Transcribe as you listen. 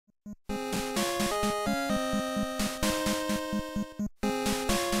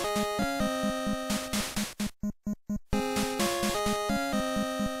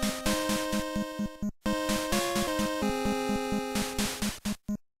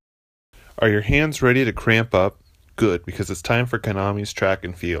Are your hands ready to cramp up? Good, because it's time for Konami's Track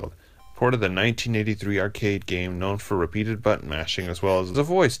and Field, port of the 1983 arcade game known for repeated button mashing as well as a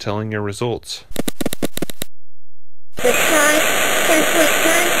voice telling your results.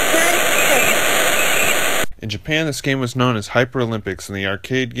 In Japan, this game was known as Hyper Olympics, and the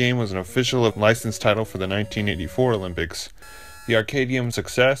arcade game was an official licensed title for the 1984 Olympics. The arcade game was a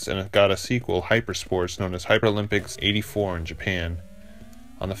success, and it got a sequel, Hyper Sports, known as Hyper Olympics 84 in Japan.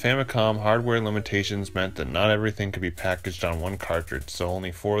 On the Famicom, hardware limitations meant that not everything could be packaged on one cartridge, so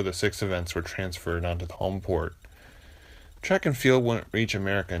only 4 of the 6 events were transferred onto the home port. Track and Field wouldn't reach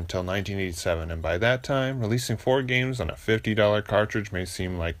America until 1987, and by that time, releasing 4 games on a $50 cartridge may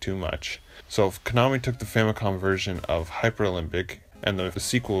seem like too much. So Konami took the Famicom version of Hyper Olympic, and the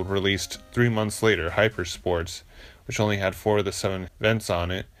sequel released 3 months later, Hyper Sports, which only had 4 of the 7 events on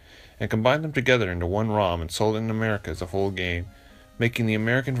it, and combined them together into one ROM and sold it in America as a full game, making the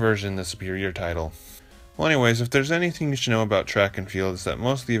American version the superior title. Well anyways, if there's anything you should know about Track and Field, it's that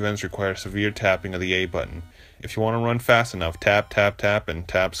most of the events require severe tapping of the A button. If you want to run fast enough, tap, tap, tap, and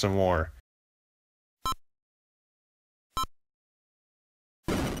tap some more.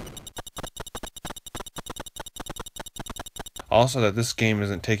 Also that this game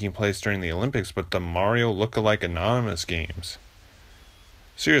isn't taking place during the Olympics, but the Mario Look-alike Anonymous games.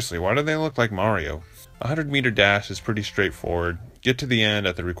 Seriously, why do they look like Mario? A 100-meter dash is pretty straightforward. Get to the end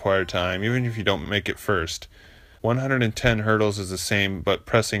at the required time, even if you don't make it first. 110 hurdles is the same, but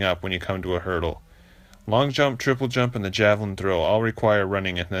pressing up when you come to a hurdle. Long jump, triple jump, and the javelin throw all require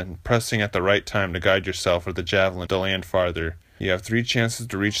running and then pressing at the right time to guide yourself or the javelin to land farther. You have 3 chances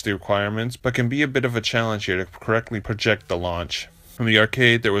to reach the requirements, but can be a bit of a challenge here to correctly project the launch. From the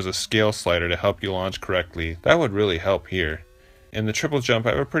arcade, there was a scale slider to help you launch correctly. That would really help here. In the triple jump, I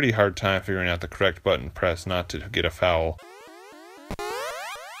have a pretty hard time figuring out the correct button press not to get a foul.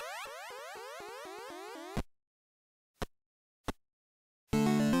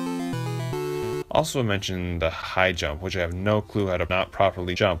 Also mention the high jump, which I have no clue how to not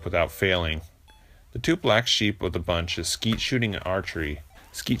properly jump without failing. The 2 black sheep of the bunch is skeet shooting and archery.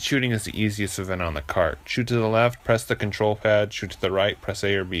 Skeet shooting is the easiest event on the cart. Shoot to the left, press the control pad, shoot to the right, press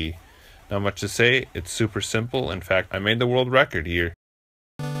A or B. Not much to say, it's super simple. In fact, I made the world record here.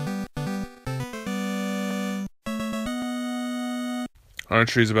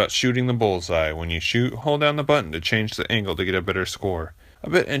 Archery is about shooting the bullseye. When you shoot, hold down the button to change the angle to get a better score. A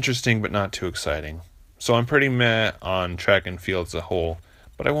bit interesting, but not too exciting. So I'm pretty meh on Track and Field as a whole,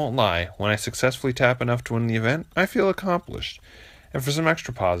 but I won't lie, when I successfully tap enough to win the event, I feel accomplished. And for some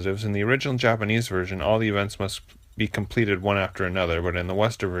extra positives, in the original Japanese version, all the events must be completed one after another, but in the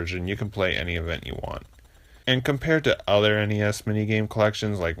Western version, you can play any event you want. And compared to other NES minigame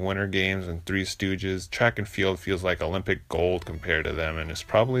collections like Winter Games and Three Stooges, Track and Field feels like Olympic gold compared to them, and is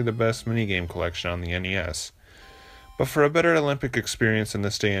probably the best minigame collection on the NES. But for a better Olympic experience in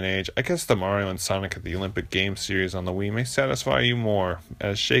this day and age, I guess the Mario and Sonic at the Olympic Games series on the Wii may satisfy you more,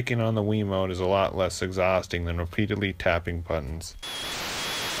 as shaking on the Wii mode is a lot less exhausting than repeatedly tapping buttons.